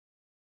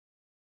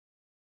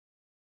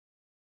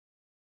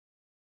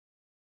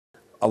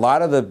a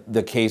lot of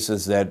the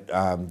cases that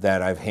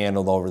that I've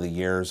handled over the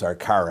years are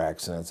car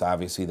accidents.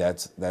 Obviously,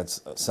 that's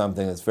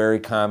something that's very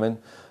common.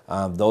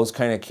 Those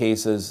kind of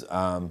cases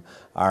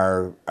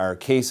are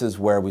cases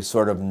where we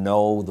sort of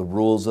know the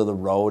rules of the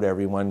road.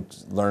 Everyone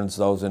learns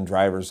those in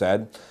driver's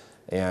ed,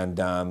 and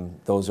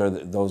those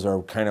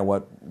are kind of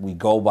what we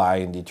go by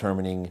in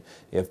determining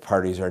if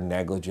parties are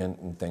negligent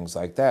and things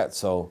like that.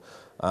 So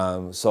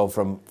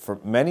for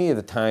many of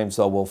the times,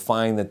 though, we'll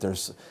find that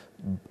there's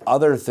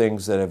other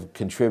things that have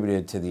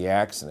contributed to the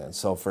accident.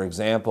 So, for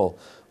example,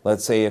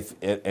 let's say if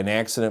an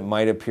accident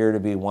might appear to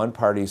be one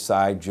party's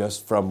side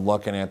just from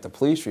looking at the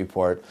police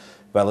report,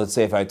 but let's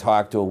say if I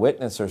talk to a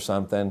witness or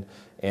something,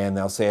 and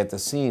they'll say at the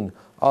scene,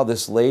 "Oh,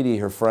 this lady,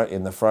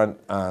 in the front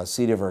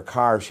seat of her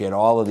car, she had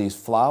all of these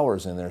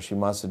flowers in there. She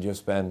must have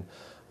just been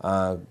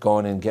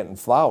going and getting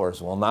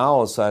flowers." Well, now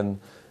all of a sudden,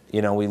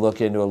 you know, we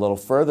look into a little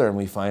further and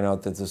we find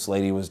out that this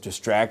lady was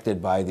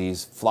distracted by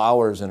these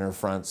flowers in her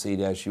front seat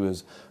as she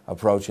was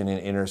approaching an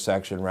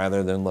intersection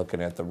rather than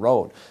looking at the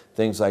road,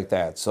 things like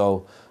that.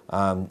 So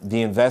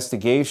the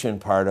investigation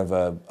part of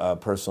a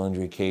personal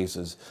injury case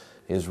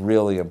is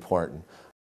really important.